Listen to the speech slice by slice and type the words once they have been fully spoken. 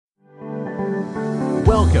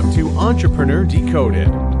Welcome to Entrepreneur Decoded,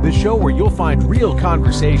 the show where you'll find real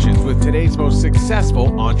conversations with today's most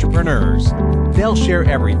successful entrepreneurs. They'll share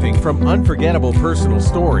everything from unforgettable personal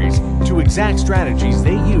stories to exact strategies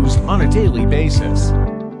they use on a daily basis.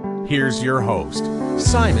 Here's your host,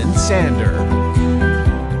 Simon Sander.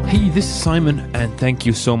 Hey, this is Simon, and thank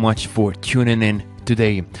you so much for tuning in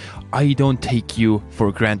today. I don't take you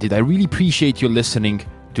for granted. I really appreciate you listening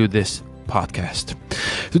to this podcast.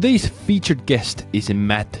 Today's featured guest is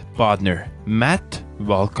Matt Bodnar. Matt,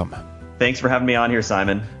 welcome. Thanks for having me on here,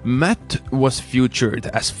 Simon. Matt was featured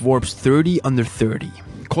as Forbes 30 Under 30,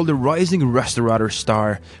 called a rising restaurateur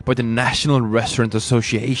star by the National Restaurant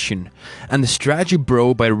Association, and the strategy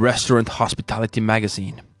bro by Restaurant Hospitality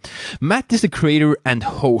magazine. Matt is the creator and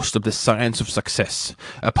host of The Science of Success,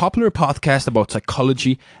 a popular podcast about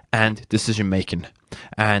psychology and decision making.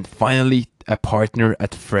 And finally, a partner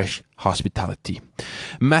at Fresh Hospitality.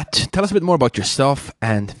 Matt, tell us a bit more about yourself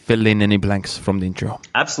and fill in any blanks from the intro.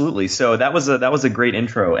 Absolutely. So that was a great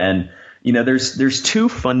intro. And you know, there's two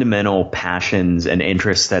fundamental passions and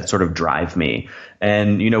interests that sort of drive me.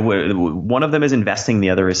 And, you know, one of them is investing.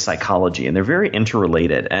 The other is psychology, and they're very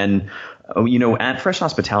interrelated. And, you know, at Fresh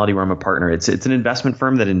Hospitality, where I'm a partner, it's an investment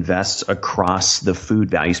firm that invests across the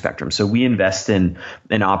food value spectrum. So we invest in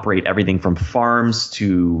and operate everything from farms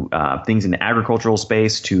to things in the agricultural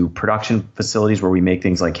space to production facilities where we make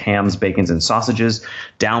things like hams, bacons, and sausages,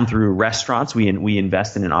 down through restaurants. We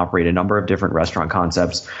invest in and operate a number of different restaurant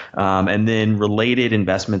concepts, and then related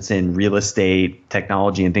investments in real estate,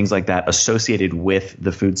 technology, and things like that associated with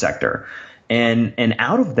the food sector. And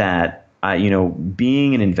out of that, you know,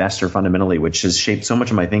 being an investor fundamentally, which has shaped so much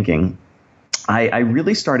of my thinking, I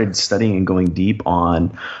really started studying and going deep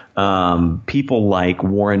on people like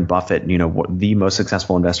Warren Buffett, you know, the most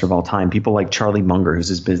successful investor of all time, people like Charlie Munger, who's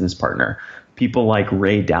his business partner, people like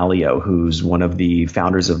Ray Dalio, who's one of the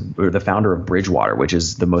the founder of Bridgewater, which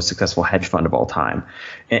is the most successful hedge fund of all time.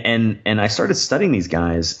 And I started studying these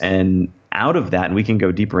guys, and out of that, and we can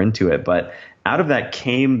go deeper into it, but out of that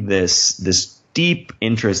came this deep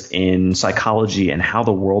interest in psychology and how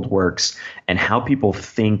the world works and how people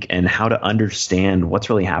think and how to understand what's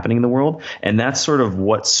really happening in the world. And that's sort of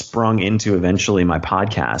what sprung into eventually my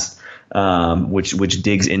podcast, which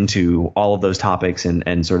digs into all of those topics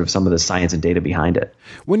and sort of some of the science and data behind it.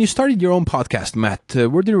 When you started your own podcast, Matt,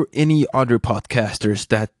 were there any other podcasters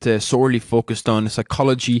that solely focused on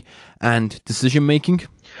psychology and decision making?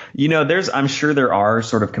 You know, I'm sure there are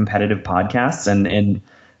sort of competitive podcasts, and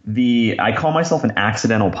I call myself an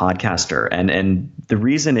accidental podcaster. And the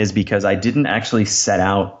reason is because I didn't actually set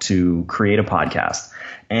out to create a podcast.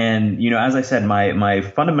 And, you know, as I said, my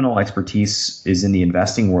fundamental expertise is in the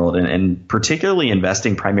investing world, and particularly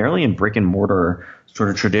investing primarily in brick and mortar sort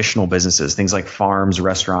of traditional businesses, things like farms,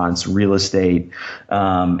 restaurants, real estate.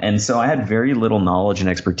 And so I had very little knowledge and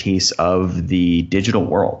expertise of the digital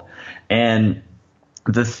world. And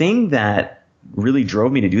the thing that really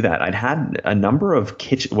drove me to do that, I'd had a number of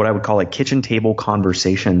what I would call like kitchen table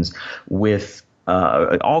conversations with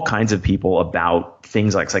all kinds of people about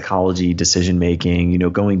things like psychology, decision making, you know,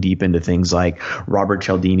 going deep into things like Robert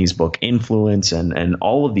Cialdini's book Influence and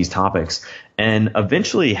all of these topics, and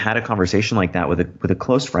eventually had a conversation like that with a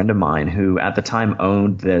close friend of mine who at the time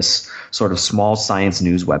owned this sort of small science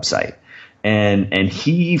news website. And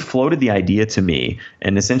he floated the idea to me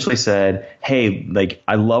and essentially said, hey, like,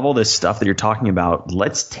 I love all this stuff that you're talking about.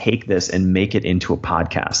 Let's take this and make it into a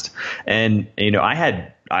podcast. And, you know,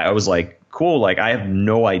 I was like, cool, like, I have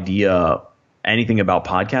no idea anything about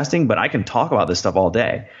podcasting, but I can talk about this stuff all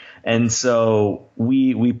day. And so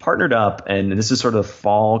we partnered up, and this is sort of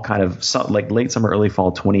fall, kind of like late summer, early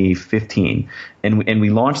fall 2015, and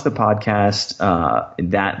we launched the podcast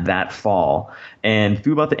that fall. And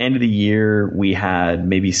through about the end of the year, we had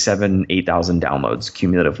maybe 8,000 downloads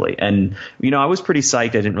cumulatively. And you know, I was pretty psyched.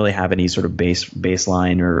 I didn't really have any sort of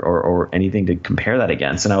baseline or anything to compare that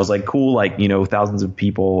against. And I was like, cool, like, you know, thousands of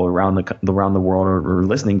people around the world are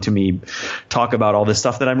listening to me talk about all this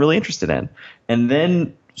stuff that I'm really interested in. And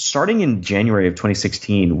then starting in January of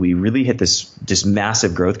 2016, we really hit this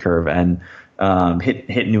massive growth curve and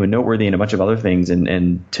hit new and noteworthy and a bunch of other things.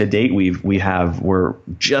 And to date, we're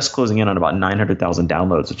just closing in on about 900,000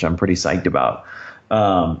 downloads, which I'm pretty psyched about.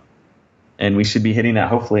 And we should be hitting that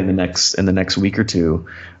hopefully in the next week or two.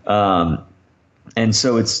 And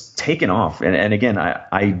so it's taken off. And again,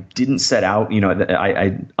 I didn't set out, you know,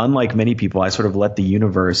 I unlike many people, I sort of let the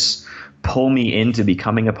universe pull me into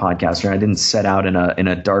becoming a podcaster. I didn't set out in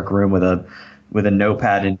a dark room with a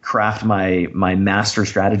notepad and craft my master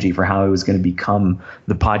strategy for how I was going to become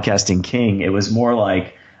the podcasting king. It was more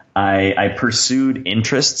like I pursued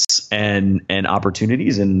interests and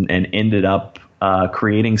opportunities and ended up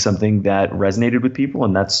creating something that resonated with people,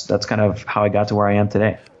 and that's kind of how I got to where I am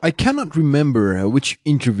today. I cannot remember which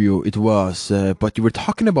interview it was, but you were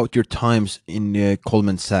talking about your times in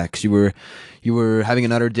Goldman Sachs. You were having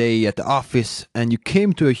another day at the office, and you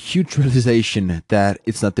came to a huge realization that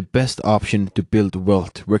it's not the best option to build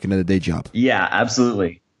wealth working at a day job. Yeah,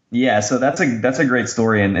 absolutely. Yeah, so that's a great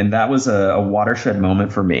story, and that was a watershed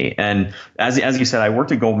moment for me. And as you said, I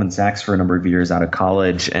worked at Goldman Sachs for a number of years out of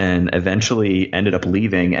college, and eventually ended up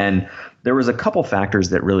leaving. And there was a couple factors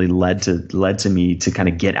that really led to me to kind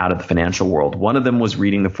of get out of the financial world. One of them was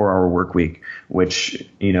reading the 4 Hour Workweek, which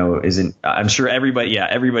isn't. I'm sure everybody,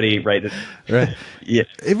 right? Right. Yeah,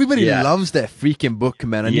 everybody loves that freaking book,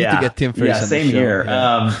 man. I need to get Tim first. Yeah, same here.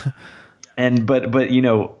 But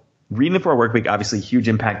reading the 4 Hour Workweek, obviously huge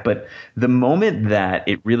impact. But the moment that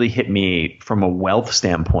it really hit me from a wealth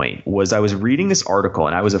standpoint was I was reading this article,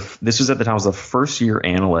 and this was at the time I was a first year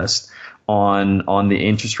analyst on the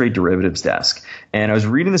interest rate derivatives desk. And I was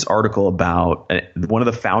reading this article about one of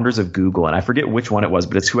the founders of Google, and I forget which one it was,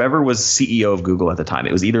 but it's whoever was CEO of Google at the time.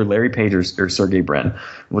 It was either Larry Page or Sergey Brin.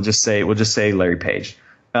 We'll just say Larry Page.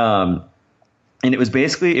 And it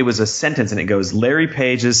was a sentence, and it goes, Larry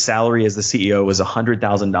Page's salary as the CEO was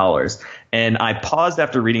 $100,000. And I paused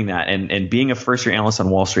after reading that, and being a first year analyst on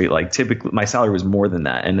Wall Street, like typically my salary was more than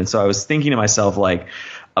that. And then so I was thinking to myself, like,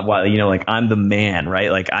 well, like I'm the man, right?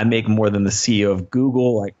 Like I make more than the CEO of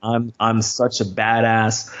Google. Like I'm such a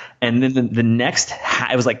badass. And then the next,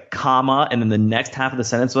 it was like comma. And then the next half of the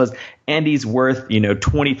sentence was, and he's worth,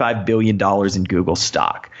 $25 billion in Google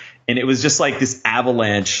stock. And it was just like this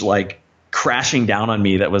avalanche, like, crashing down on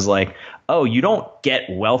me that was like, oh, you don't get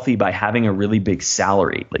wealthy by having a really big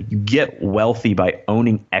salary. Like you get wealthy by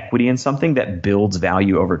owning equity in something that builds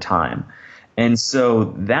value over time. And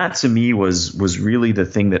so that to me was really the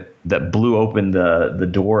thing that blew open the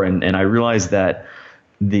door. And I realized that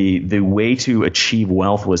the way to achieve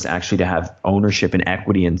wealth was actually to have ownership and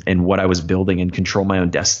equity in what I was building and control my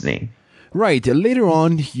own destiny. Right. Later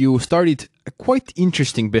on, you started a quite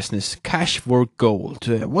interesting business, Cash for Gold.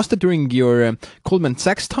 Was that during your Goldman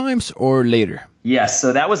Sachs times or later? Yes.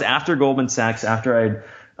 So that was after Goldman Sachs. After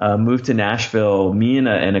I'd moved to Nashville, me and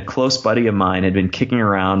a close buddy of mine had been kicking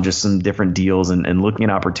around just some different deals and looking at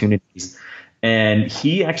opportunities. And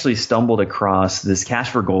he actually stumbled across this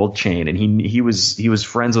Cash for Gold chain, and he was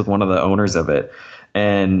friends with one of the owners of it.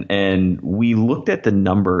 And we looked at the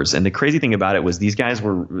numbers, and the crazy thing about it was these guys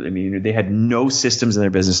they had no systems in their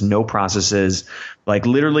business, no processes. Like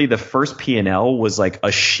literally the first P&L was like a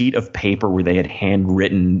sheet of paper where they had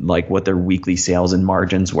handwritten like what their weekly sales and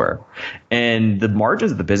margins were. And the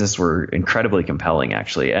margins of the business were incredibly compelling,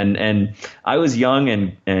 actually. And I was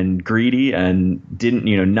young and greedy and didn't,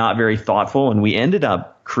 not very thoughtful. And we ended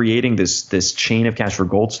up creating this chain of Cash for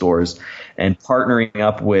Gold stores and partnering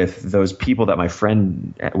up with those people that my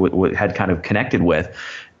friend had kind of connected with.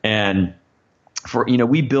 And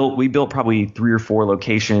we built probably 3 or 4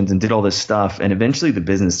 locations and did all this stuff. And eventually the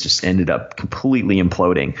business just ended up completely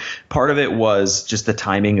imploding. Part of it was just the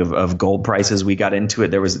timing of gold prices. We got into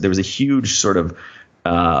it. There was a huge sort of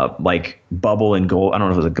like bubble in gold. I don't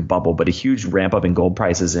know if it was a bubble, but a huge ramp up in gold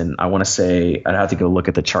prices. And I want to say, I'd have to go look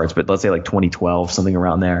at the charts, but let's say like 2012, something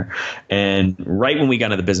around there. And right when we got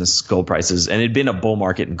into the business, gold prices, and it'd been a bull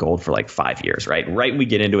market in gold for like 5 years, right? Right when we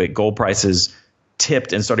get into it, gold prices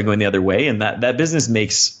tipped and started going the other way. And that business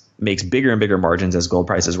makes bigger and bigger margins as gold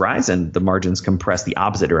prices rise, and the margins compress the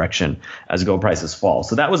opposite direction as gold prices fall.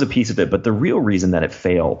 So that was a piece of it. But the real reason that it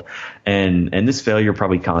failed, and this failure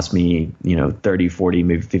probably cost me, $30, $40,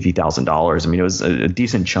 maybe $50,000. I mean, it was a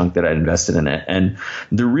decent chunk that I invested in it. And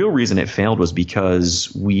the real reason it failed was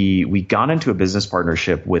because we got into a business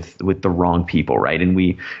partnership with the wrong people, right? And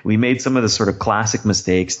we made some of the sort of classic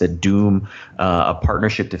mistakes that doom a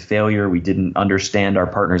partnership to failure. We didn't understand our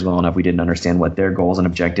partners well enough. We didn't understand what their goals and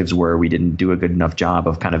objectives were. We didn't do a good enough job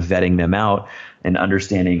of kind of vetting them out and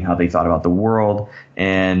understanding how they thought about the world.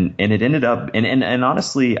 And it ended up, and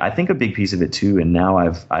honestly, I think a big piece of it too, and now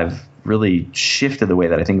I've really shifted the way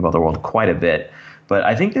that I think about the world quite a bit. But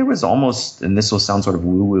I think there was almost, and this will sound sort of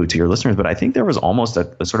woo-woo to your listeners, but I think there was almost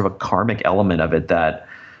a sort of a karmic element of it, that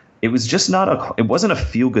it was just it wasn't a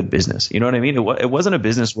feel-good business. You know what I mean? It wasn't a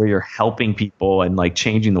business where you're helping people and like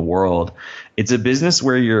changing the world. It's a business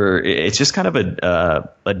where it's just kind of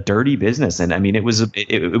a dirty business. And I mean, it was a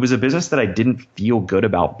business that I didn't feel good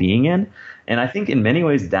about being in. And I think in many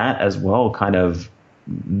ways that as well, kind of,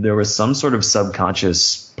 there was some sort of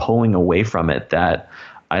subconscious pulling away from it that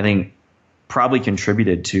I think probably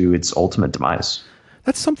contributed to its ultimate demise.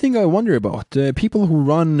 That's something I wonder about. People who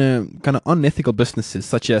run kind of unethical businesses,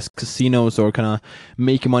 such as casinos or kind of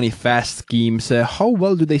make money fast schemes, how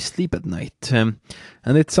well do they sleep at night? And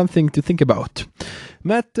it's something to think about.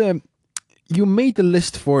 Matt, you made the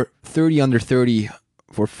list for 30 under 30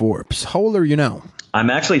 for Forbes. How old are you now? I'm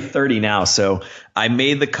actually 30 now, so I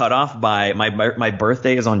made the cutoff by my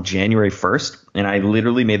birthday is on January 1st, and I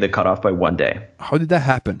literally made the cutoff by one day. How did that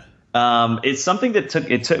happen? It's something that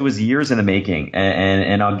it was years in the making,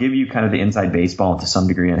 and I'll give you kind of the inside baseball to some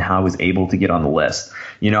degree on how I was able to get on the list.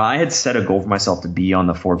 You know, I had set a goal for myself to be on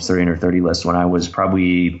the Forbes 30 under 30 list when I was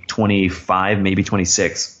probably 25, maybe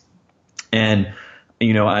 26, and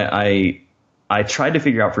you know, I tried to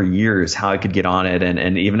figure out for years how I could get on it,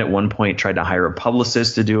 and even at one point tried to hire a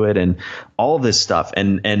publicist to do it, and all of this stuff.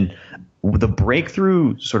 And the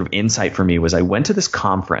breakthrough sort of insight for me was I went to this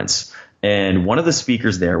conference, and one of the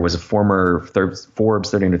speakers there was a former Forbes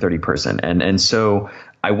 30 under 30 person, and so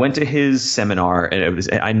I went to his seminar, and it was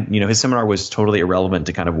his seminar was totally irrelevant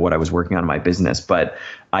to kind of what I was working on in my business, but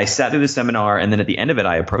I sat through the seminar, and then at the end of it,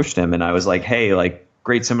 I approached him and I was like, hey, like,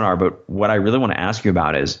 great seminar, but what I really want to ask you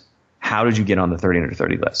about is, how did you get on the 30 under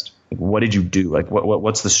 30 list? Like, what did you do? Like,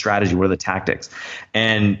 what's the strategy? What are the tactics?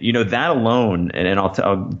 And, you know, that alone, and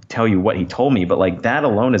I'll tell you what he told me, but like that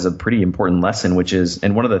alone is a pretty important lesson, which is,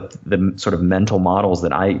 and one of the sort of mental models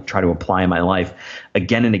that I try to apply in my life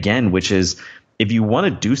again and again, which is, if you want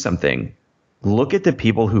to do something, look at the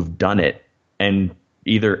people who've done it and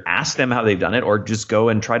either ask them how they've done it or just go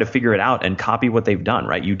and try to figure it out and copy what they've done,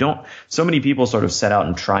 right? So many people sort of set out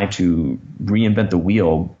and try to reinvent the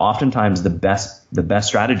wheel. Oftentimes the best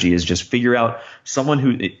strategy is just figure out someone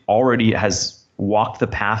who already has walked the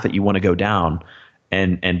path that you want to go down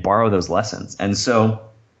and borrow those lessons. And so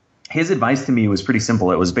his advice to me was pretty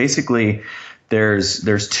simple. It was basically,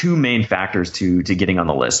 there's two main factors to getting on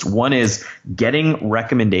the list. One is getting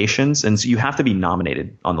recommendations, and so you have to be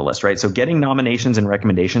nominated on the list, right? So getting nominations and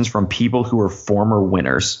recommendations from people who are former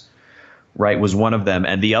winners, right, was one of them,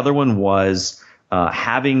 and the other one was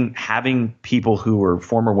having people who were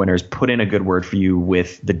former winners put in a good word for you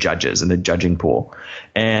with the judges and the judging pool.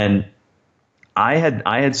 And I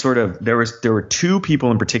had sort of there were two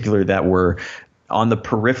people in particular that were on the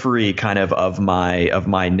periphery kind of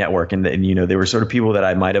my network. And you know, they were sort of people that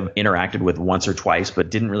I might have interacted with once or twice, but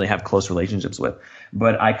didn't really have close relationships with.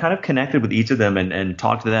 But I kind of connected with each of them and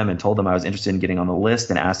talked to them and told them I was interested in getting on the list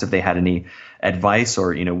and asked if they had any advice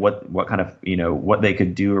or, you know, what kind of, you know, what they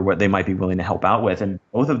could do or what they might be willing to help out with. And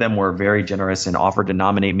both of them were very generous and offered to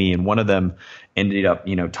nominate me. And one of them ended up,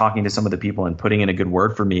 you know, talking to some of the people and putting in a good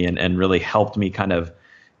word for me and really helped me kind of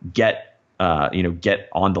get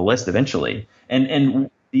on the list eventually. And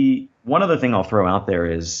the one other thing I'll throw out there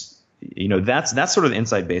is, you know, that's sort of the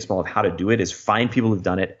inside baseball of how to do it, is find people who've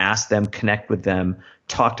done it, ask them, connect with them,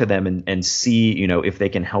 talk to them and see, you know, if they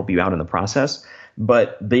can help you out in the process.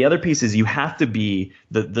 But the other piece is you have to be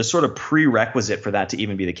the sort of prerequisite for that to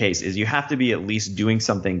even be the case is you have to be at least doing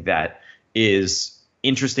something that is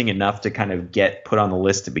interesting enough to kind of get put on the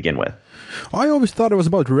list to begin with. I always thought it was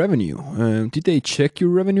about revenue. Did they check your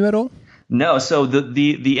revenue at all? No. So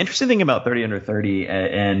the interesting thing about 30 under 30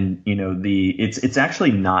 and you know, it's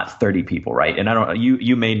actually not 30 people, right? And I don't,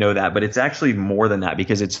 you may know that, but it's actually more than that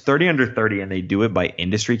because it's 30 under 30 and they do it by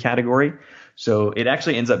industry category. So it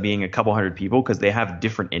actually ends up being a couple hundred people because they have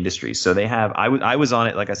different industries. So they have, I was on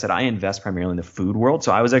it, like I said, I invest primarily in the food world.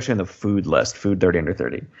 So I was actually on the food list, food 30 under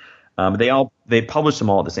 30. They publish them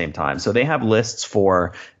all at the same time. So they have lists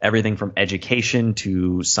for everything from education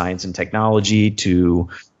to science and technology to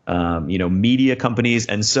media companies.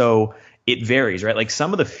 And so it varies, right? Like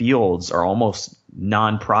some of the fields are almost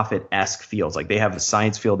nonprofit-esque fields. Like they have a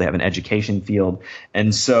science field, they have an education field.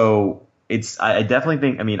 And so I definitely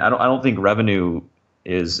think, I don't think revenue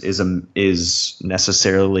is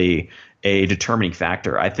necessarily a determining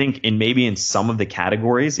factor. I think in some of the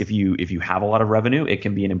categories, if you have a lot of revenue, it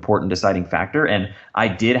can be an important deciding factor. And I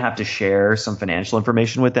did have to share some financial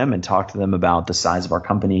information with them and talk to them about the size of our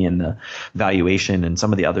company and the valuation and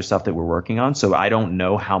some of the other stuff that we're working on. So I don't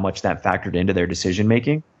know how much that factored into their decision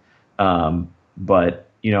making. But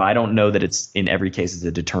you know, I don't know that it's in every case is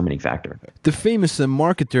a determining factor. The famous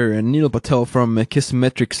marketer Neil Patel from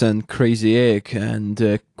Kissmetrics and Crazy Egg and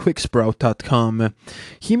Quicksprout.com,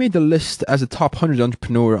 he made the list as a top 100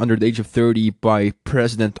 entrepreneur under the age of 30 by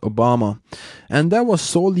President Obama. And that was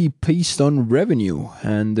solely based on revenue,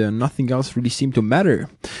 and nothing else really seemed to matter.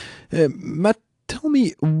 Matt, tell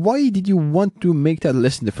me, why did you want to make that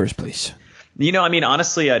list in the first place? You know, I mean,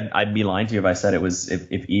 honestly, I'd be lying to you if I said it was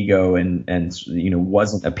if ego and you know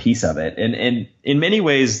wasn't a piece of it. And in many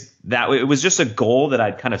ways, it was just a goal that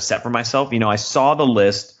I'd kind of set for myself. I saw the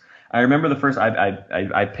list. I remember the first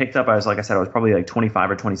I picked up, like I said, I was probably like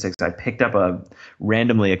 25 or 26. I picked up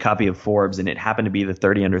randomly a copy of Forbes, and it happened to be the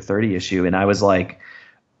 30 under 30 issue. And I was like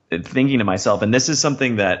thinking to myself, and this is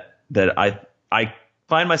something that I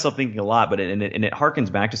find myself thinking a lot, but it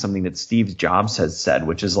harkens back to something that Steve Jobs has said,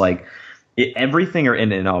 which is like everything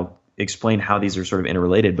and I'll explain how these are sort of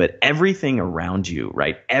interrelated, but everything around you,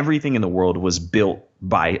 right? Everything in the world was built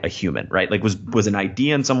by a human, right? Like was an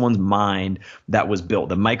idea in someone's mind that was built.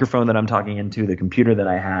 The microphone that I'm talking into, the computer that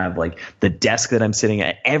I have, like the desk that I'm sitting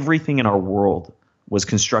at, everything in our world was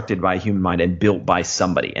constructed by a human mind and built by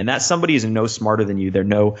somebody. And that somebody is no smarter than you. They're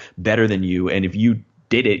no better than you. And if you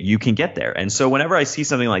did it, you can get there. And so whenever I see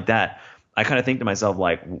something like that, I kind of think to myself,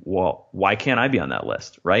 like, well, why can't I be on that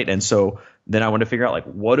list, right? And so then I want to figure out, like,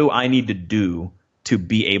 what do I need to do to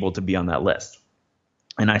be able to be on that list?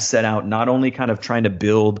 And I set out not only kind of trying to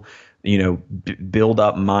build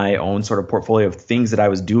up my own sort of portfolio of things that I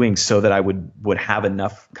was doing so that I would have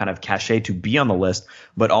enough kind of cachet to be on the list,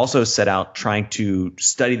 but also set out trying to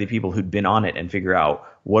study the people who'd been on it and figure out,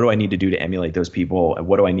 what do I need to do to emulate those people? And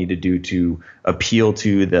what do I need to do to appeal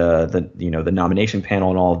to the nomination panel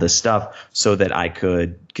and all of this stuff so that I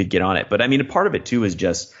could get on it? But I mean, a part of it too is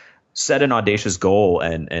just set an audacious goal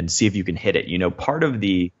and see if you can hit it. Part of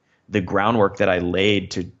the groundwork that I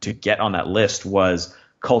laid to get on that list was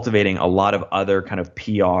cultivating a lot of other kind of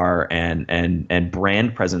PR and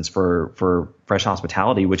brand presence for Fresh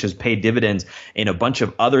Hospitality, which has paid dividends in a bunch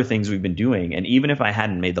of other things we've been doing. And even if I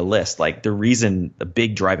hadn't made the list, like the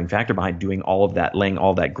big driving factor behind doing all of that, laying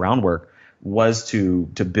all that groundwork, was to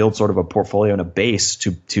build sort of a portfolio and a base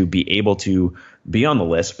to be able to be on the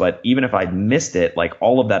list. But even if I'd missed it, like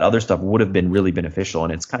all of that other stuff would have been really beneficial.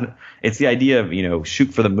 And it's the idea of,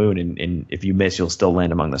 shoot for the moon, and if you miss, you'll still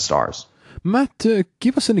land among the stars. Matt,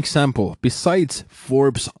 give us an example, besides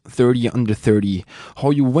Forbes 30 under 30, how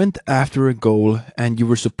you went after a goal and you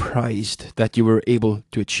were surprised that you were able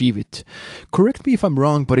to achieve it. Correct me if I'm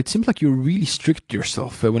wrong, but it seems like you're really strict to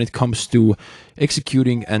yourself when it comes to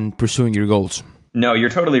executing and pursuing your goals. No, you're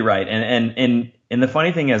totally right. And the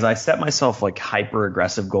funny thing is, I set myself like hyper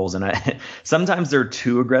aggressive goals, and sometimes they're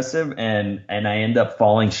too aggressive, and I end up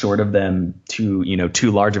falling short of them to too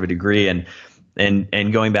large of a degree, and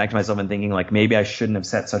going back to myself and thinking, like, maybe I shouldn't have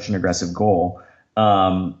set such an aggressive goal.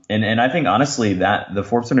 And I think honestly that the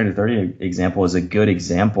Forbes 30 to 30 example is a good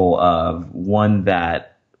example of one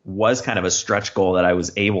that was kind of a stretch goal that I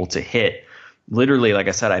was able to hit. Literally, like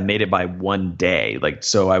I said, I made it by one day. Like,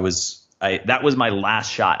 so that was my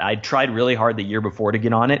last shot. I tried really hard the year before to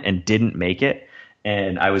get on it and didn't make it,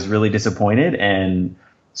 and I was really disappointed. And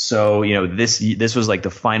so, this was like the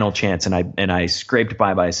final chance, and I scraped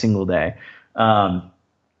by a single day.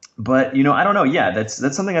 But I don't know. Yeah,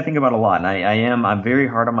 that's something I think about a lot. And I'm very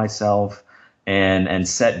hard on myself and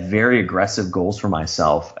set very aggressive goals for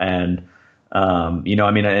myself. And,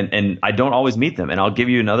 and I don't always meet them. And I'll give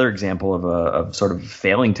you another example of sort of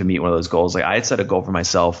failing to meet one of those goals. Like, I had set a goal for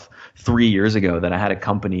myself 3 years ago that I had a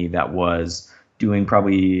company that was doing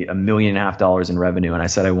probably $1.5 million in revenue. And I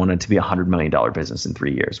said I wanted it to be $100 million business in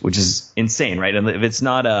 3 years, which is insane, right? And if it's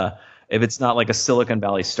not like a Silicon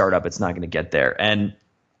Valley startup, it's not going to get there. And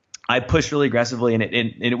I pushed really aggressively, and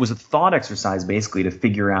it was a thought exercise basically to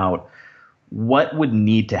figure out what would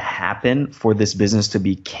need to happen for this business to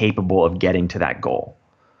be capable of getting to that goal,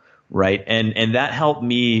 right? And that helped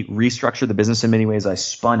me restructure the business in many ways. I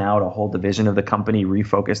spun out a whole division of the company,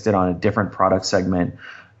 refocused it on a different product segment,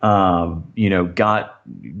 got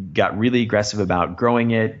really aggressive about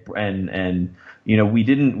growing it, and we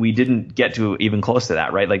didn't get to even close to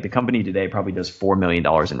that, right? Like, the company today probably does $4 million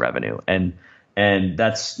in revenue, and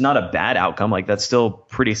that's not a bad outcome. Like, that's still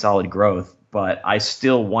pretty solid growth, but I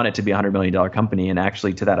still want it to be a $100 million company. And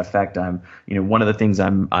actually, to that effect, one of the things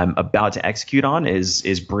I'm about to execute on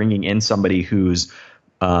is bringing in somebody who's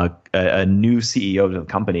a new CEO of the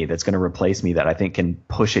company that's going to replace me, that I think can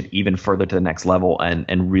push it even further to the next level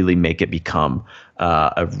and really make it become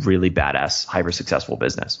a really badass, hyper successful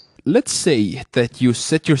business. Let's say that you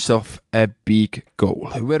set yourself a big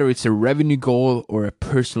goal, whether it's a revenue goal or a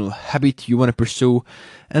personal habit you want to pursue,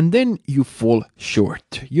 and then you fall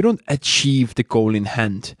short. You don't achieve the goal in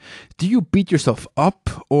hand. Do you beat yourself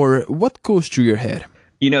up, or what goes through your head?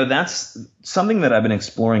 That's something that I've been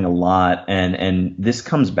exploring a lot, and this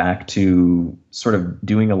comes back to sort of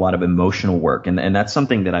doing a lot of emotional work, and that's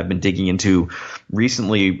something that I've been digging into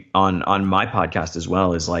recently on my podcast as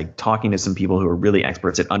well, is like talking to some people who are really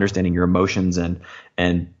experts at understanding your emotions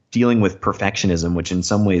and dealing with perfectionism, which in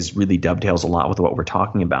some ways really dovetails a lot with what we're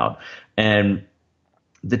talking about. And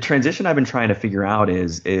the transition I've been trying to figure out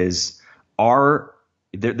is are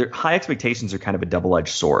high expectations are kind of a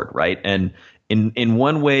double-edged sword, right? And in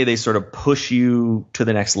one way they sort of push you to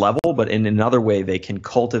the next level, but in another way they can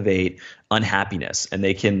cultivate unhappiness, and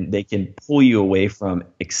they can pull you away from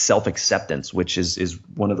self-acceptance, which is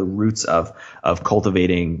one of the roots of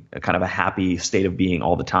cultivating a kind of a happy state of being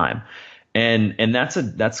all the time. And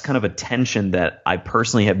that's kind of a tension that I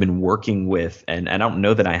personally have been working with, and I don't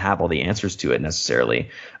know that I have all the answers to it necessarily.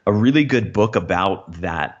 A really good book about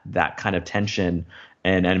that kind of tension,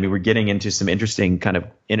 and I mean, we're getting into some interesting kind of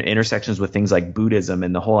intersections with things like Buddhism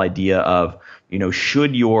and the whole idea of,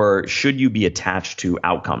 should you be attached to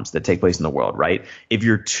outcomes that take place in the world, right? If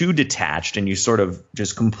you're too detached and you sort of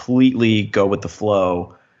just completely go with the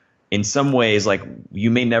flow, in some ways, like, you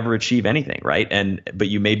may never achieve anything, right? But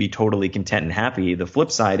you may be totally content and happy. The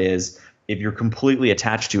flip side is, if you're completely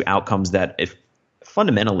attached to outcomes that if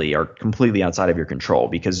fundamentally are completely outside of your control,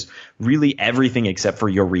 because really everything except for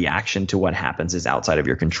your reaction to what happens is outside of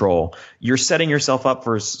your control, you're setting yourself up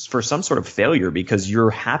for some sort of failure, because your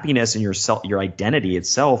happiness and your identity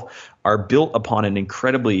itself are built upon an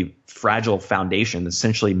incredibly fragile foundation that's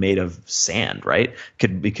essentially made of sand, right?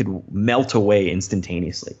 It could melt away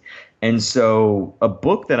instantaneously. And so a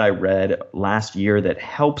book that I read last year that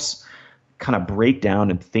helps kind of break down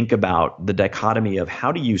and think about the dichotomy of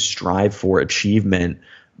how do you strive for achievement,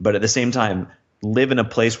 but at the same time live in a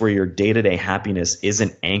place where your day-to-day happiness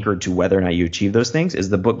isn't anchored to whether or not you achieve those things, is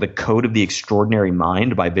the book The Code of the Extraordinary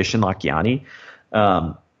Mind by Vishen Lakhiani.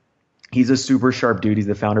 He's a super sharp dude. He's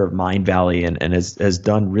the founder of Mind Valley and has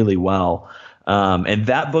done really well. And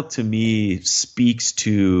that book to me speaks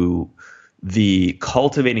to the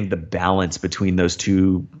cultivating the balance between those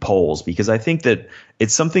two poles, because I think that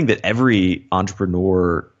it's something that every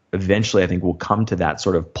entrepreneur eventually, I think, will come to that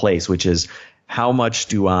sort of place, which is how much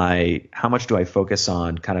do I focus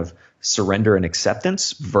on kind of surrender and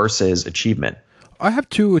acceptance versus achievement. I have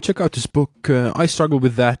to check out this book. I struggle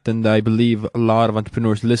with that, and I believe a lot of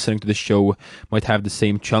entrepreneurs listening to the show might have the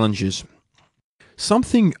same challenges.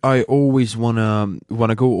 Something I always wanna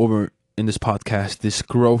go over in this podcast is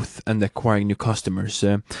growth and acquiring new customers.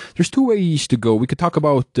 There's two ways to go. We could talk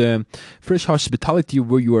about Fresh Hospitality,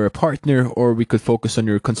 where you are a partner, or we could focus on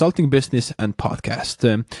your consulting business and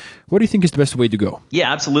podcast. What do you think is the best way to go?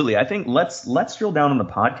 Yeah, absolutely. I think let's drill down on the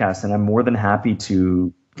podcast, and I'm more than happy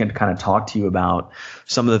to kind of talk to you about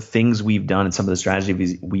some of the things we've done and some of the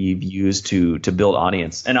strategies we've used to build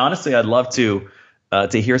audience. And honestly, I'd love to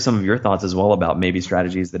hear some of your thoughts as well about maybe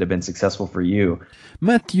strategies that have been successful for you.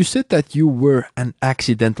 Matt, you said that you were an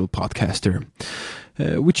accidental podcaster,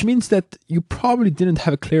 which means that you probably didn't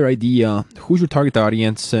have a clear idea who's your target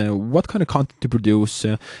audience, what kind of content to produce,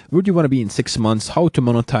 where do you want to be in 6 months, how to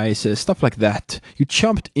monetize, stuff like that. You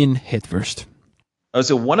jumped in headfirst. Oh,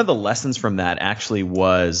 so one of the lessons from that actually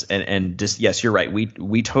was, and just, yes, you're right.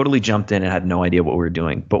 We totally jumped in and had no idea what we were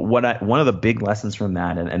doing. But one of the big lessons from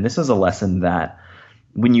that, and this is a lesson that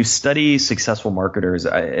when you study successful marketers,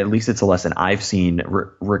 at least it's a lesson I've seen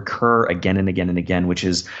recur again and again and again, which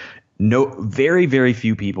is very, very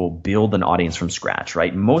few people build an audience from scratch,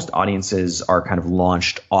 right? Most audiences are kind of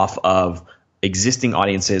launched off of existing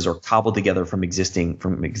audiences or cobbled together from existing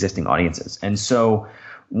audiences. And so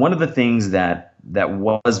one of the things that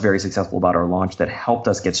was very successful about our launch that helped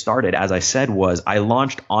us get started, as I said, was I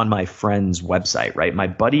launched on my friend's website, right? My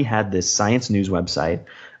buddy had this science news website.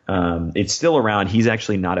 It's still around. He's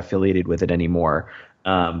actually not affiliated with it anymore.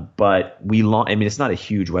 But it's not a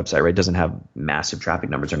huge website, right? It doesn't have massive traffic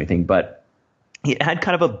numbers or anything, but it had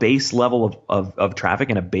kind of a base level of traffic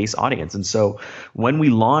and a base audience. And so when we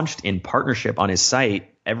launched in partnership on his site,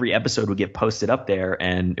 every episode would get posted up there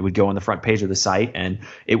and it would go on the front page of the site and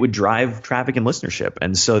it would drive traffic and listenership.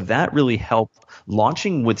 And so that really helped.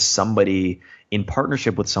 Launching with somebody in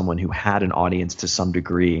partnership with someone who had an audience to some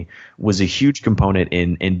degree was a huge component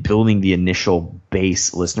in building the initial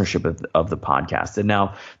base listenership of the podcast. And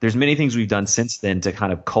now there's many things we've done since then to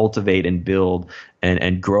kind of cultivate and build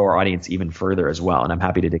and grow our audience even further as well. And I'm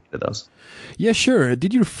happy to dig into those. Yeah, sure.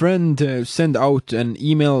 Did your friend send out an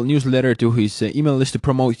email newsletter to his email list to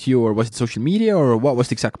promote you, or was it social media, or what was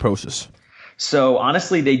the exact process? So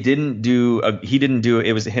honestly, he didn't do,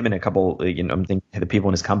 it was him and a couple, I'm thinking the people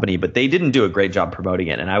in his company, but they didn't do a great job promoting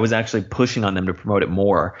it. And I was actually pushing on them to promote it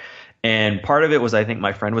more. And part of it was, I think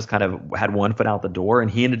my friend was had one foot out the door,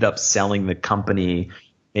 and he ended up selling the company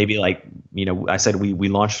maybe I said we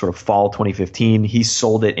launched sort of fall 2015. He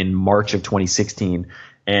sold it in March of 2016.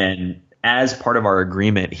 And as part of our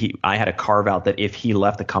agreement, I had to carve out that if he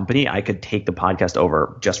left the company, I could take the podcast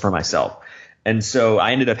over just for myself. And so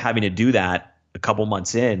I ended up having to do that a couple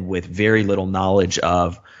months in with very little knowledge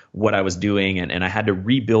of what I was doing, and I had to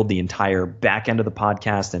rebuild the entire back end of the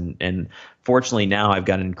podcast. And fortunately now I've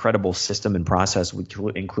got an incredible system and process,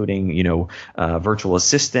 including virtual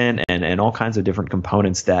assistant and all kinds of different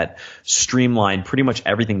components that streamline pretty much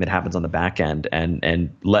everything that happens on the back end,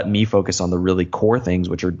 and let me focus on the really core things,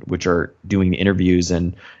 which are doing the interviews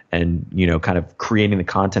and kind of creating the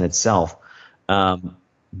content itself.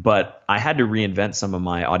 But I had to reinvent some of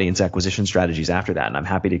my audience acquisition strategies after that, and I'm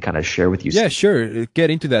happy to kind of share with you. Yeah, sure. Get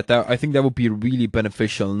into that. I think that would be really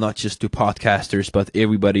beneficial, not just to podcasters, but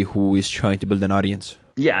everybody who is trying to build an audience.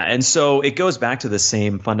 Yeah, and so it goes back to the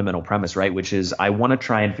same fundamental premise, right? Which is I want to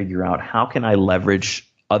try and figure out how can I leverage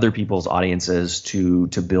other people's audiences to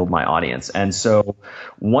build my audience. And so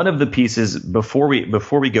one of the pieces before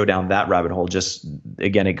we go down that rabbit hole, just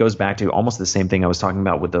again, it goes back to almost the same thing I was talking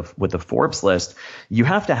about with the Forbes list. You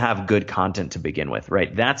have to have good content to begin with,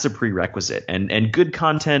 right? That's a prerequisite. And good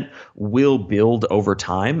content will build over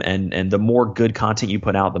time. And the more good content you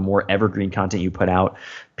put out, the more evergreen content you put out,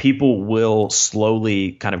 people will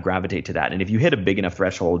slowly kind of gravitate to that. And if you hit a big enough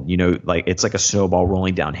threshold, like it's like a snowball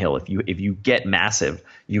rolling downhill. If you get massive,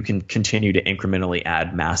 you can continue to incrementally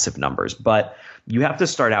add massive numbers. But you have to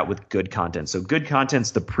start out with good content. So good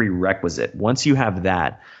content's the prerequisite. Once you have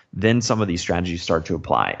that, then some of these strategies start to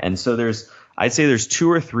apply. And so I'd say there's 2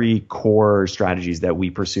 or 3 core strategies that we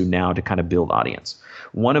pursue now to kind of build audience.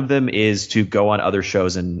 One of them is to go on other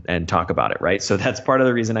shows and talk about it, right? So that's part of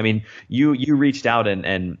the reason. I mean, you reached out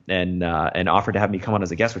and offered to have me come on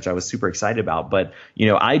as a guest, which I was super excited about. But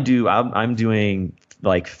I'm doing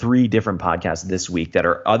like 3 different podcasts this week that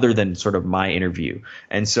are other than sort of my interview.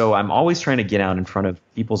 And so I'm always trying to get out in front of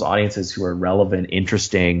people's audiences who are relevant,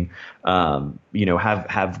 interesting,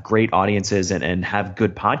 have great audiences and have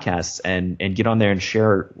good podcasts and get on there and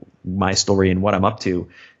share my story and what I'm up to,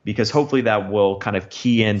 because hopefully that will kind of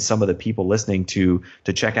key in some of the people listening to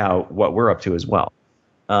check out what we're up to as well.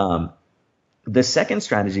 The second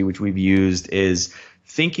strategy which we've used is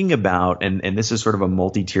thinking about, and this is sort of a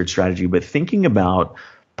multi-tiered strategy, but thinking about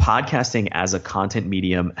podcasting as a content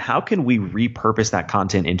medium. How can we repurpose that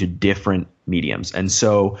content into different mediums? And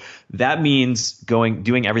so that means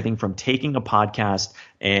doing everything from taking a podcast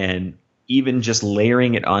and even just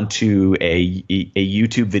layering it onto a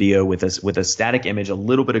YouTube video with a static image, a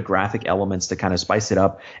little bit of graphic elements to kind of spice it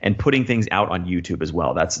up, and putting things out on YouTube as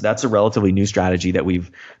well. That's a relatively new strategy that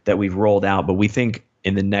we've rolled out, but we think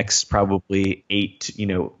in the next probably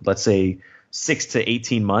 6 to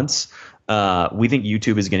 18 months, we think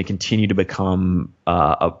YouTube is going to continue to become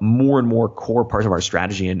a more and more core part of our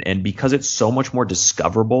strategy. And because it's so much more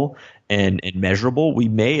discoverable and measurable, we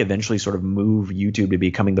may eventually sort of move YouTube to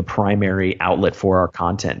becoming the primary outlet for our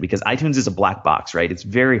content, because iTunes is a black box, right? It's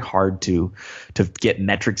very hard to get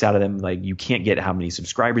metrics out of them. Like, you can't get how many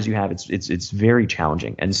subscribers you have. It's very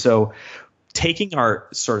challenging. And so taking our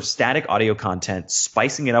sort of static audio content,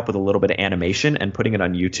 spicing it up with a little bit of animation and putting it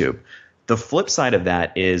on YouTube. The flip side of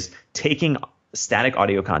that is taking static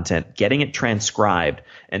audio content, getting it transcribed,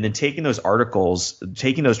 and then taking those articles,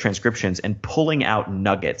 taking those transcriptions and pulling out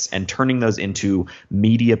nuggets and turning those into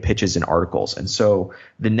media pitches and articles. And so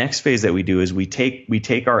the next phase that we do is we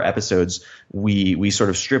take our episodes, we sort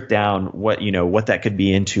of strip down what that could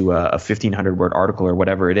be into a 1,500 word article or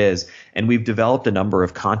whatever it is. And we've developed a number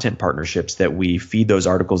of content partnerships that we feed those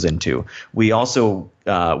articles into. We also,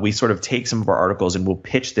 we sort of take some of our articles and we'll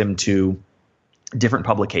pitch them to different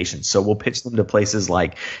publications. So we'll pitch them to places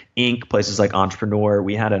like Inc., places like Entrepreneur.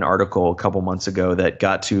 We had an article a couple months ago that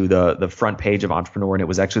got to the front page of Entrepreneur, and it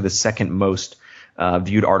was actually the second most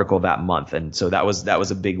viewed article that month. And so that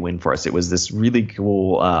was a big win for us. It was this really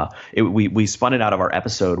cool we spun it out of our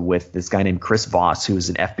episode with this guy named Chris Voss, who is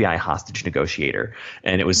an FBI hostage negotiator,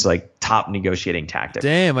 and it was like top negotiating tactic.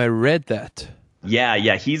 Damn, I read that.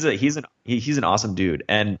 Yeah, he's an awesome dude.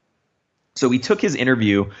 And so we took his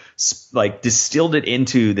interview, like distilled it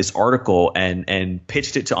into this article and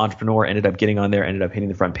pitched it to Entrepreneur, ended up getting on there, ended up hitting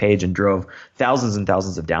the front page, and drove thousands and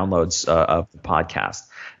thousands of downloads of the podcast.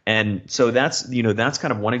 And so that's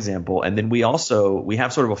kind of one example. And then we have sort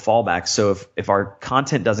of a fallback. So if our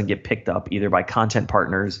content doesn't get picked up either by content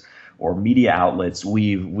partners or media outlets,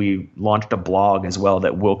 we've launched a blog as well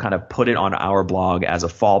that will kind of put it on our blog as a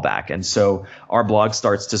fallback. And so our blog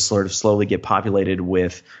starts to sort of slowly get populated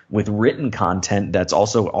with written content that's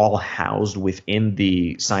also all housed within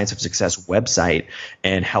the Science of Success website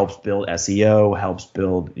and helps build SEO, helps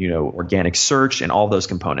build, organic search and all those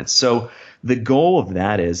components. So the goal of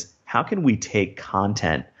that is, how can we take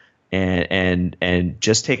content and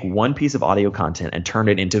just take one piece of audio content and turn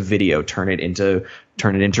it into video, turn it into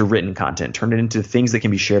written content, turn it into things that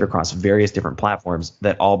can be shared across various different platforms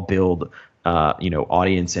that all build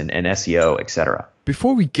audience and SEO, etc.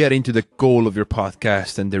 Before we get into the goal of your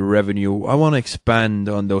podcast and the revenue, I want to expand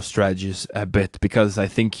on those strategies a bit, because I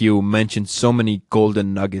think you mentioned so many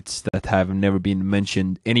golden nuggets that have never been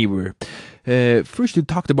mentioned anywhere. First, you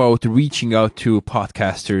talked about reaching out to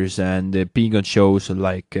podcasters and being on shows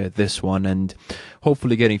like this one, and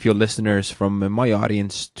hopefully getting a few listeners from my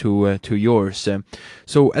audience to yours.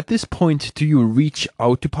 So at this point, do you reach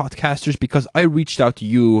out to podcasters? Because I reached out to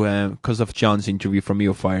you because of John's interview from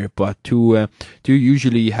EOFire, but do you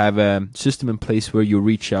usually have a system in place where you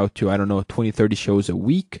reach out to, 20, 30 shows a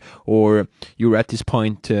week, or you're at this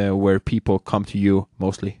point where people come to you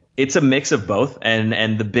mostly? It's a mix of both,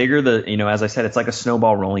 and the bigger the, as I said, it's like a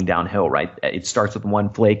snowball rolling downhill, right? It starts with one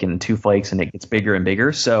flake and two flakes, and it gets bigger and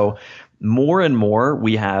bigger. So more and more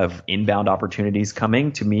we have inbound opportunities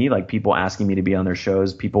coming to me, like people asking me to be on their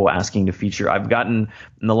shows, people asking to feature. I've gotten,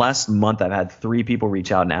 in the last month, I've had 3 people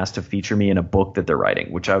reach out and ask to feature me in a book that they're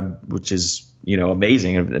writing, which is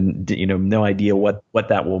amazing, and no idea what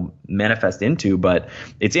that will manifest into, but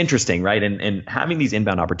it's interesting, right? And having these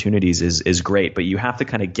inbound opportunities is great, but you have to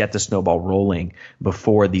kind of get the snowball rolling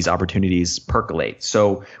before these opportunities percolate.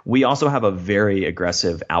 So we also have a very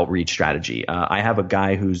aggressive outreach strategy. I have a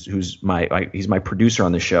guy he's my producer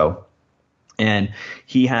on the show, and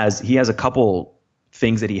he has a couple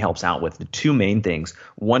things that he helps out with. The 2 main things.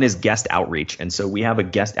 One is guest outreach. And so we have a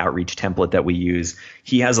guest outreach template that we use.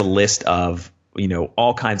 He has a list of,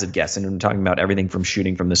 all kinds of guests. And I'm talking about everything from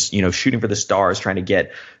shooting for the stars, trying to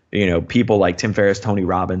get, people like Tim Ferriss, Tony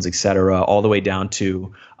Robbins, et cetera, all the way down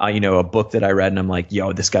to, a book that I read and I'm like,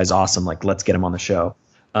 yo, this guy's awesome. Like, let's get him on the show.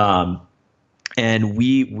 And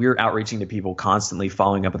we're outreaching to people constantly,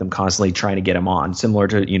 following up with them constantly, trying to get them on, similar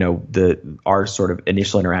to our sort of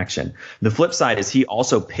initial interaction. The flip side is he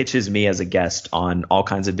also pitches me as a guest on all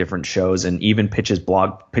kinds of different shows, and even pitches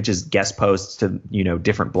guest posts to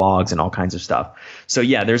different blogs and all kinds of stuff. So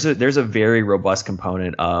yeah, there's a very robust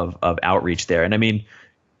component of outreach there. And I mean,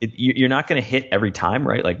 you're not going to hit every time,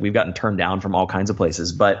 right? Like, we've gotten turned down from all kinds of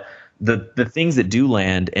places, but the things that do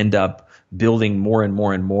land end up building more and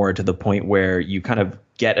more and more, to the point where you kind of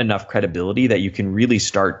get enough credibility that you can really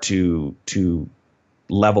start to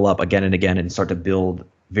level up again and again and start to build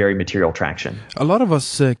very material traction. A lot of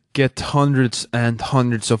us get hundreds and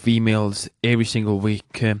hundreds of emails every single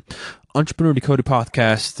week. Entrepreneur Decoded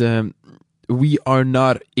podcast, we are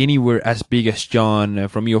not anywhere as big as John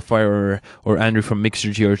from EOFire or Andrew from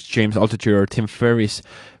Mixergy or James Altucher or Tim Ferriss,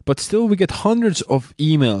 but still we get hundreds of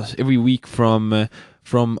emails every week from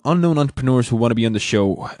unknown entrepreneurs who want to be on the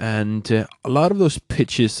show, and a lot of those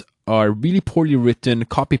pitches are really poorly written,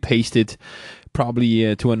 copy pasted,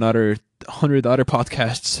 probably to another 100 other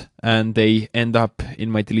podcasts, and they end up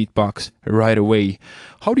in my delete box right away.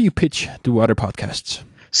 How do you pitch to other podcasts?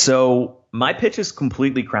 So my pitch is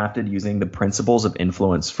completely crafted using the principles of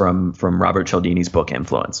influence from Robert Cialdini's book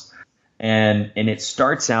Influence. And it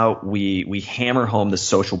starts out, we hammer home the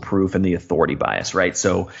social proof and the authority bias, right?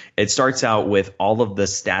 So it starts out with all of the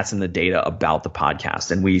stats and the data about the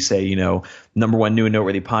podcast. And we say, number 1 new and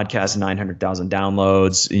noteworthy podcast, 900,000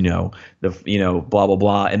 downloads, blah, blah,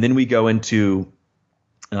 blah. And then we go into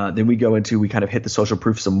we kind of hit the social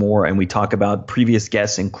proof some more, and we talk about previous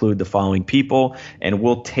guests include the following people, and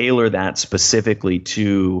we'll tailor that specifically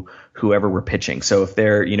to whoever we're pitching. So if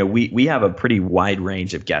they're, we have a pretty wide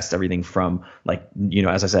range of guests, everything from like,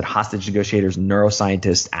 as I said, hostage negotiators,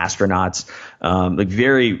 neuroscientists, astronauts, like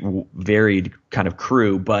very varied kind of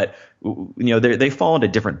crew, but they fall into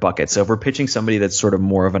different buckets. So if we're pitching somebody that's sort of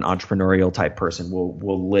more of an entrepreneurial type person,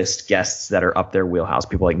 we'll list guests that are up their wheelhouse,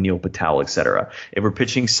 people like Neil Patel, et cetera. If we're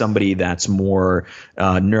pitching somebody that's more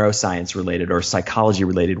neuroscience related or psychology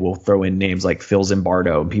related, we'll throw in names like Phil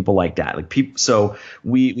Zimbardo and people like that. So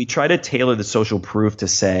we try to tailor the social proof to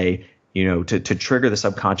say, to trigger the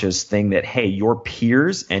subconscious thing that, hey, your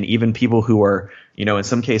peers and even people who are, in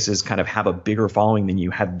some cases kind of have a bigger following than you,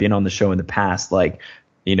 have been on the show in the past, like,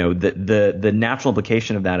 the natural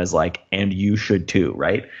implication of that is like, and you should too,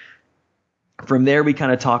 right? From there, we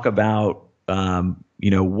kind of talk about,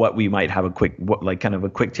 what we might have a quick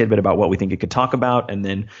tidbit about what we think it could talk about. And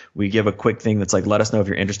then we give a quick thing that's like, let us know if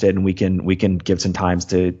you're interested, and we can give some times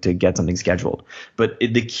to get something scheduled. But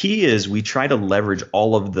the key is we try to leverage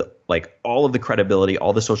all of the credibility,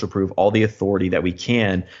 all the social proof, all the authority that we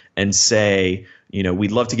can, and say,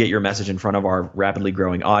 we'd love to get your message in front of our rapidly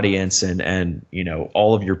growing audience, and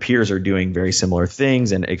all of your peers are doing very similar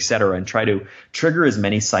things, and et cetera, and try to trigger as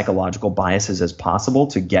many psychological biases as possible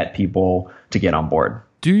to get people to get on board.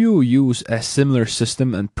 Do you use a similar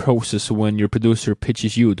system and process when your producer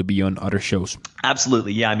pitches you to be on other shows?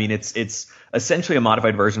 Absolutely. Yeah. I mean, it's essentially a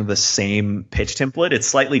modified version of the same pitch template. It's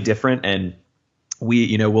slightly different, and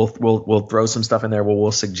we'll throw some stuff in there where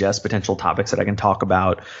we'll suggest potential topics that I can talk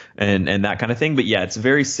about and that kind of thing. But yeah, it's a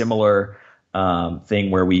very similar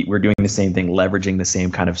thing where we're doing the same thing, leveraging the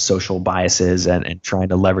same kind of social biases and trying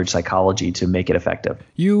to leverage psychology to make it effective.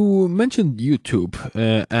 You mentioned YouTube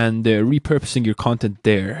and repurposing your content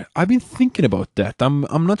there. I've been thinking about that.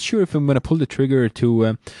 I'm not sure if I'm going to pull the trigger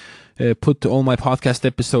to put all my podcast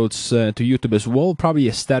episodes to YouTube as well. Probably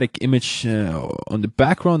a static image on the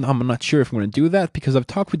background. I'm not sure if I'm going to do that because I've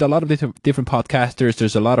talked with a lot of different podcasters.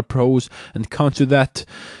 There's a lot of pros and cons to that.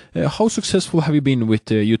 How successful have you been with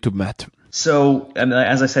YouTube, Matt? So,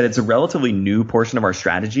 as I said, it's a relatively new portion of our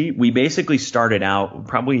strategy. We basically started out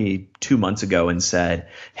probably 2 months ago and said,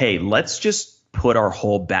 hey, let's just put our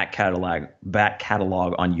whole back catalog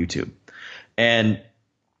on YouTube. And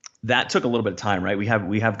that took a little bit of time, right? We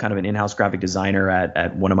have kind of an in-house graphic designer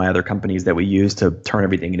at one of my other companies that we use to turn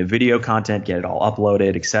everything into video content, get it all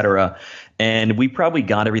uploaded, et cetera. And we probably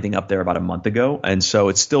got everything up there about a month ago. And so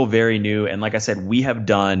it's still very new. And like I said, we have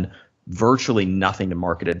done virtually nothing to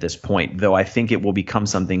market at this point, though I think it will become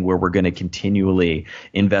something where we're going to continually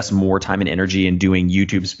invest more time and energy in doing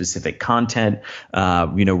YouTube specific content,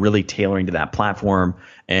 really tailoring to that platform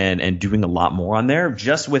and doing a lot more on there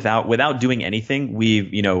just without doing anything.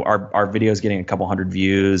 Our video is getting a couple hundred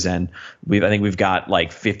views, and I think we've got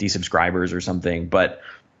like 50 subscribers or something, but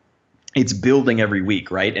it's building every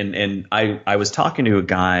week, right? And I was talking to a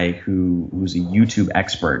guy who's a YouTube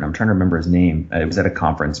expert, and I'm trying to remember his name. It was at a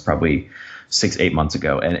conference probably 6-8 months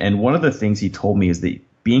ago. And one of the things he told me is that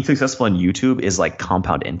being successful on YouTube is like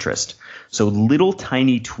compound interest. So little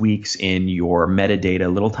tiny tweaks in your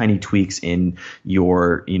metadata, little tiny tweaks in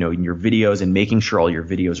your, in your videos, and making sure all your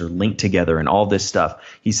videos are linked together and all this stuff.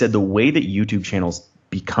 He said the way that YouTube channels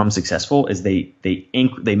become successful is they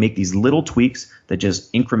make these little tweaks that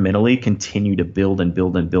just incrementally continue to build and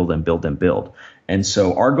build and build and build and build. And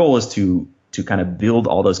so our goal is to kind of build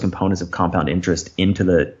all those components of compound interest into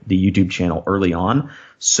the YouTube channel early on,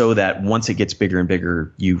 so that once it gets bigger and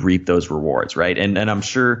bigger, you reap those rewards, right? And I'm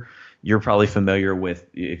sure you're probably familiar with,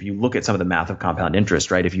 if you look at some of the math of compound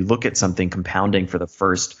interest, right? If you look at something compounding for the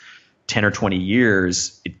first 10 or 20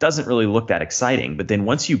 years, it doesn't really look that exciting. But then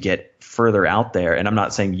once you get further out there, and I'm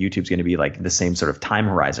not saying YouTube's going to be like the same sort of time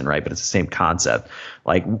horizon, right? But it's the same concept.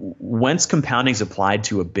 Like once compounding is applied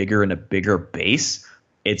to a bigger and a bigger base,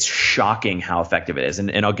 it's shocking how effective it is.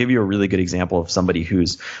 And I'll give you a really good example of somebody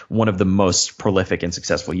who's one of the most prolific and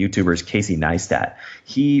successful YouTubers, Casey Neistat.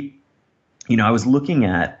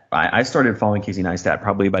 I started following Casey Neistat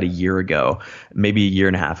probably about a year ago, maybe a year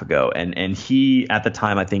and a half ago. And he, at the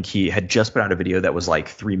time, I think he had just put out a video that was like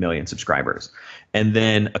 3 million subscribers. And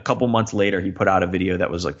then a couple months later, he put out a video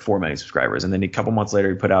that was like 4 million subscribers. And then a couple months later,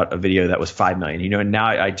 he put out a video that was 5 million, and now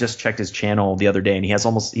I just checked his channel the other day, and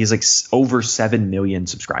he's like over 7 million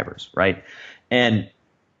subscribers, right? And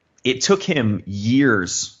it took him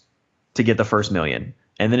years to get the first million.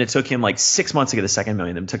 And then it took him like 6 months to get the second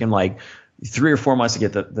million. Then it took him like 3 or 4 months to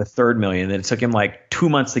get the third million. Then it took him like 2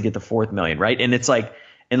 months to get the fourth million, right? And it's like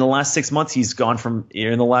in the last 6 months, he's gone from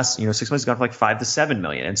 6 months, he's gone from like 5 to 7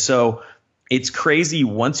 million. And so it's crazy.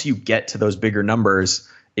 Once you get to those bigger numbers,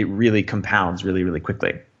 it really compounds really, really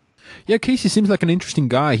quickly. Yeah, Casey seems like an interesting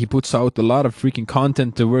guy. He puts out a lot of freaking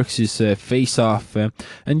content that works his face off.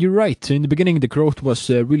 And you're right. In the beginning, the growth was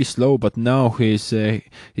really slow, but now his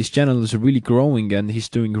channel is really growing and he's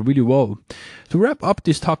doing really well. To wrap up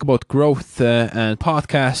this talk about growth and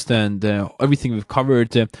podcast and everything we've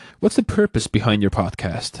covered, what's the purpose behind your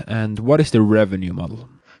podcast and what is the revenue model?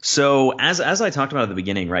 So as I talked about at the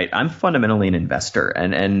beginning, right, I'm fundamentally an investor,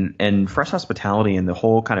 and Fresh Hospitality and the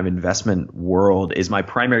whole kind of investment world is my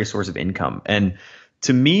primary source of income. And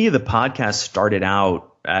to me, the podcast started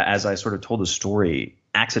out as I sort of told the story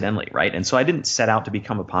accidentally, right? And so I didn't set out to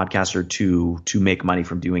become a podcaster to make money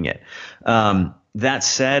from doing it. That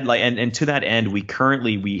said, and to that end,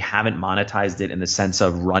 we haven't monetized it in the sense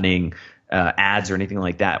of running ads or anything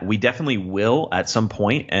like that. We definitely will at some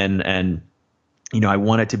point, and I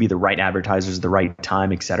want it to be the right advertisers, the right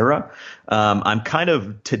time, et cetera. I'm kind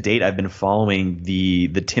of, to date, I've been following the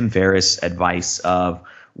Tim Ferriss advice of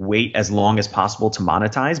wait as long as possible to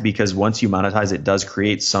monetize, because once you monetize, it does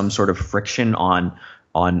create some sort of friction on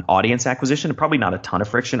audience acquisition. Probably not a ton of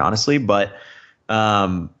friction, honestly, but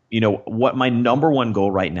what my number one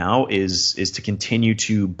goal right now is to continue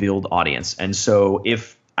to build audience. And so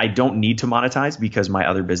if I don't need to monetize because my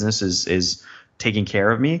other business is taking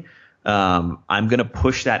care of me, I'm going to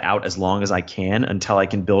push that out as long as I can until I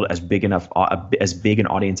can build as big an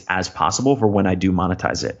audience as possible for when I do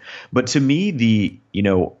monetize it. But to me,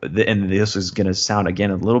 and this is going to sound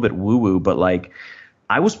again a little bit woo woo, but like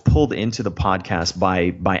I was pulled into the podcast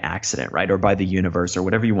by accident, right? Or by the universe or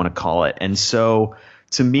whatever you want to call it. And so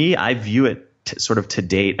to me, I view it sort of to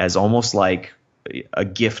date as almost like a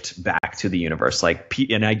gift back to the universe. And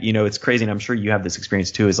it's crazy. And I'm sure you have this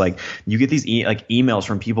experience too, is like you get these emails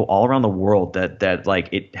from people all around the world that like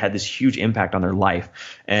it had this huge impact on their life.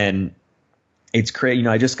 And it's crazy.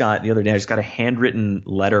 I just got a handwritten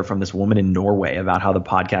letter from this woman in Norway about how the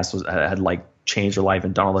podcast had like changed her life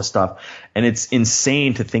and done all this stuff. And it's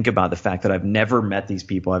insane to think about the fact that I've never met these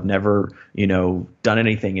people. I've never, done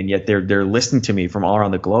anything. And yet they're listening to me from all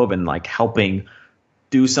around the globe and like helping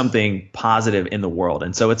do something positive in the world.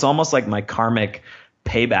 And so it's almost like my karmic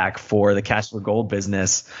payback for the Cash for Gold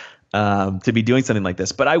business to be doing something like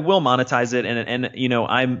this. But I will monetize it.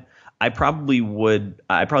 And I probably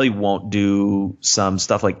won't do some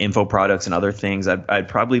stuff like info products and other things. I'd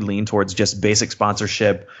probably lean towards just basic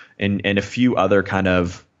sponsorship and a few other kind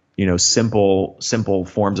of simple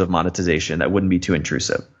forms of monetization that wouldn't be too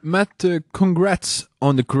intrusive. Matt, congrats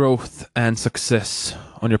on the growth and success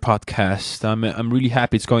on your podcast. I'm really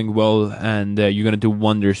happy it's going well, and you're gonna do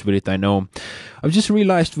wonders with it, I know. I've just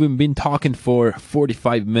realized we've been talking for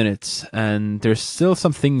 45 minutes, and there's still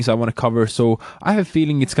some things I want to cover, so I have a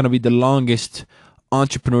feeling it's gonna be the longest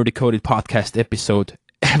Entrepreneur Decoded podcast episode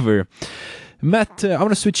ever. Matt, I want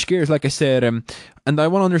to switch gears, like I said, and I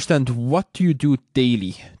want to understand, what do you do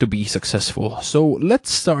daily to be successful? So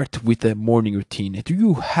let's start with the morning routine. Do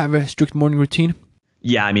you have a strict morning routine?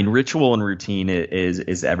 Yeah, I mean, ritual and routine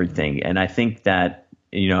is everything. And I think that,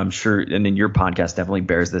 I'm sure, and then your podcast definitely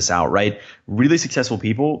bears this out, right? Really successful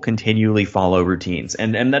people continually follow routines.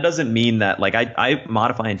 And that doesn't mean that, like, I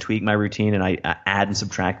modify and tweak my routine, and I add and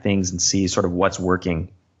subtract things and see sort of what's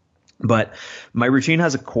working. But my routine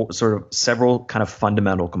has sort of several kind of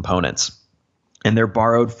fundamental components, and they're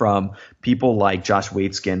borrowed from people like Josh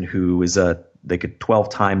Waitzkin, who is a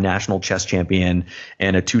 12-time national chess champion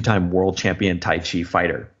and a 2-time world champion Tai Chi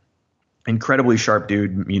fighter. Incredibly sharp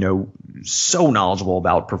dude, so knowledgeable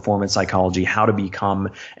about performance psychology, how to become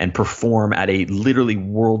and perform at a literally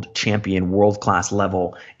world champion, world-class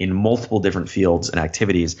level in multiple different fields and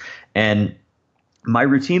activities. And my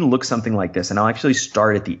routine looks something like this, and I'll actually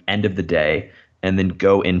start at the end of the day and then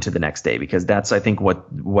go into the next day, because that's, I think,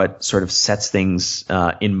 what sort of sets things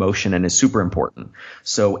in motion and is super important.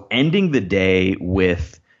 So ending the day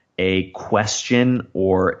with a question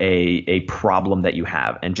or a problem that you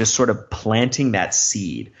have, and just sort of planting that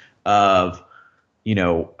seed of,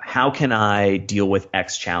 how can I deal with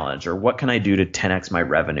X challenge, or what can I do to 10x my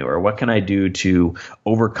revenue, or what can I do to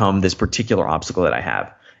overcome this particular obstacle that I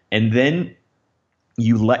have? And then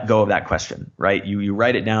you let go of that question, right? You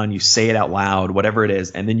write it down, you say it out loud, whatever it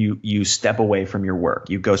is, and then you step away from your work.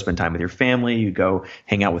 You go spend time with your family, you go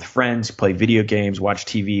hang out with friends, play video games, watch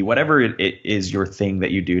TV, whatever it is your thing that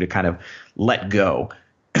you do to kind of let go.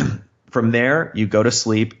 From there, you go to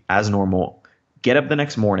sleep as normal, get up the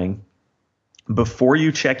next morning. Before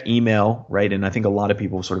you check email, right? And I think a lot of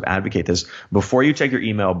people sort of advocate this. Before you check your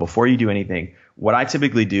email, before you do anything, what I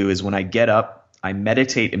typically do is when I get up, I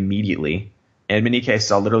meditate immediately. In many cases,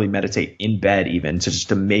 I'll literally meditate in bed even, just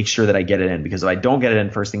to make sure that I get it in, because if I don't get it in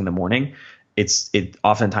first thing in the morning,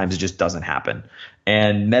 oftentimes it just doesn't happen.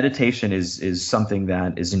 And meditation is something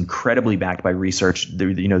that is incredibly backed by research.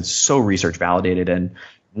 So research validated, and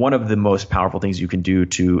one of the most powerful things you can do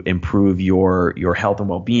to improve your health and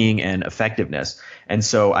well-being and effectiveness. And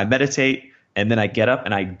so I meditate, and then I get up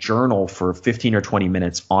and I journal for 15 or 20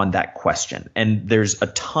 minutes on that question. And there's a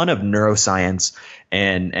ton of neuroscience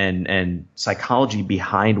and psychology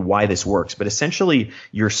behind why this works. But essentially,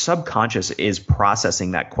 your subconscious is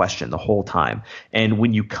processing that question the whole time. And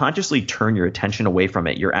when you consciously turn your attention away from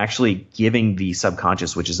it, you're actually giving the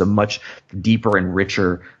subconscious, which is a much deeper and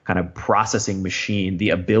richer kind of processing machine, the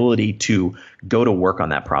ability to go to work on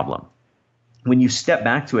that problem. When you step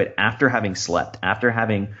back to it after having slept, after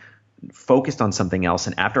having focused on something else,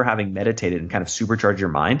 and after having meditated and kind of supercharged your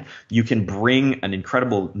mind, you can bring an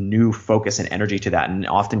incredible new focus and energy to that, and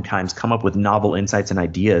oftentimes come up with novel insights and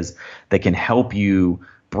ideas that can help you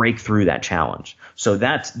break through that challenge. So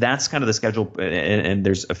that's kind of the schedule, and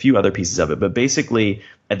there's a few other pieces of it, but basically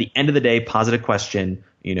at the end of the day, positive question,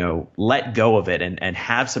 let go of it and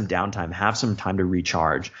have some downtime, have some time to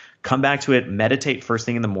recharge. Come back to it, meditate first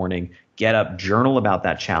thing in the morning, get up, journal about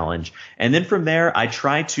that challenge. And then from there, I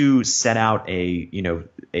try to set out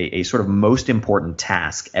a sort of most important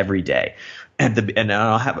task every day. And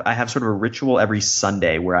I have sort of a ritual every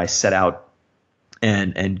Sunday where I set out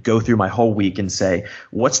and go through my whole week and say,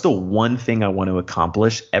 what's the one thing I want to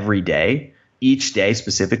accomplish every day, each day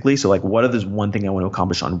specifically? So like, what is one thing I want to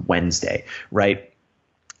accomplish on Wednesday, right?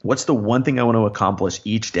 What's the one thing I want to accomplish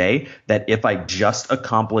each day that if I just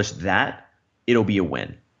accomplish that, it'll be a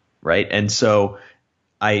win, right? And so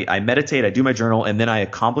I meditate, I do my journal, and then I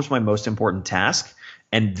accomplish my most important task,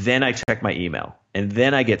 and then I check my email, and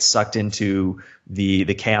then I get sucked into the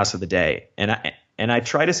chaos of the day. And I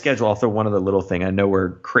try to schedule. I'll throw one other little thing. I know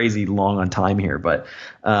we're crazy long on time here, but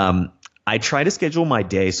I try to schedule my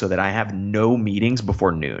day so that I have no meetings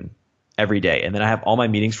before noon every day. And then I have all my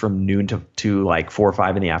meetings from noon to like 4 or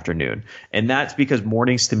 5 in the afternoon. And that's because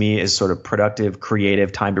mornings to me is sort of productive,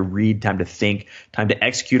 creative, time to read, time to think, time to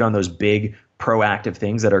execute on those big proactive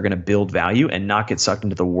things that are going to build value and not get sucked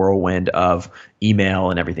into the whirlwind of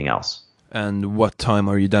email and everything else. And what time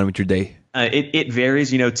are you done with your day? It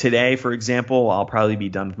varies. Today, for example, I'll probably be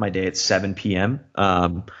done with my day at 7 p.m.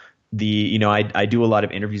 I do a lot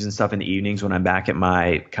of interviews and stuff in the evenings when I'm back at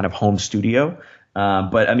my kind of home studio.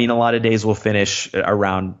 But I mean, a lot of days will finish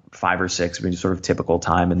around 5 or 6, sort of typical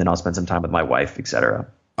time. And then I'll spend some time with my wife, etc.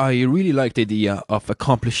 I really like the idea of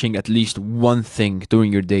accomplishing at least one thing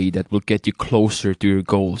during your day that will get you closer to your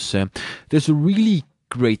goals. There's a really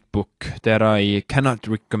great book that I cannot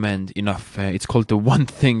recommend enough. It's called The One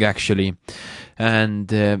Thing, actually.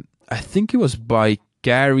 And I think it was by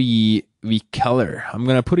Gary V. Keller. I'm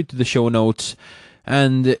going to put it to the show notes.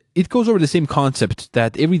 And it goes over the same concept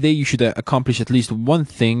that every day you should accomplish at least one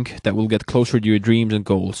thing that will get closer to your dreams and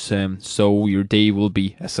goals. So your day will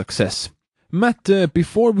be a success. Matt,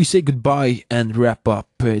 before we say goodbye and wrap up,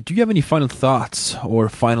 do you have any final thoughts or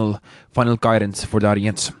final guidance for the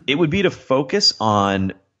audience? It would be to focus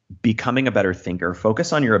on becoming a better thinker.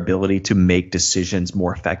 Focus on your ability to make decisions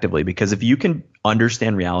more effectively, because if you can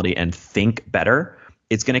understand reality and think better,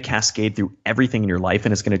 it's going to cascade through everything in your life,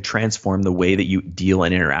 and it's going to transform the way that you deal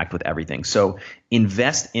and interact with everything. So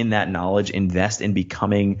invest in that knowledge, invest in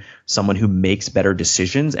becoming someone who makes better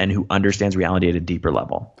decisions and who understands reality at a deeper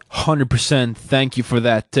level. 100%. Thank you for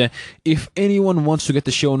that. If anyone wants to get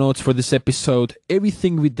the show notes for this episode,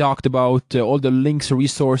 everything we talked about, all the links,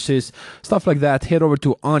 resources, stuff like that, head over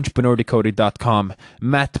to entrepreneurdecoded.com.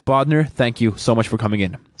 Matt Bodnar, thank you so much for coming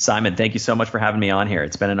in. Simon, thank you so much for having me on here.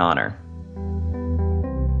 It's been an honor.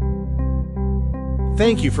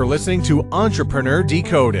 Thank you for listening to Entrepreneur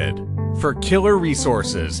Decoded. For killer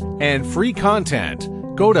resources and free content,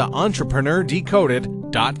 go to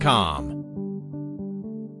entrepreneurdecoded.com.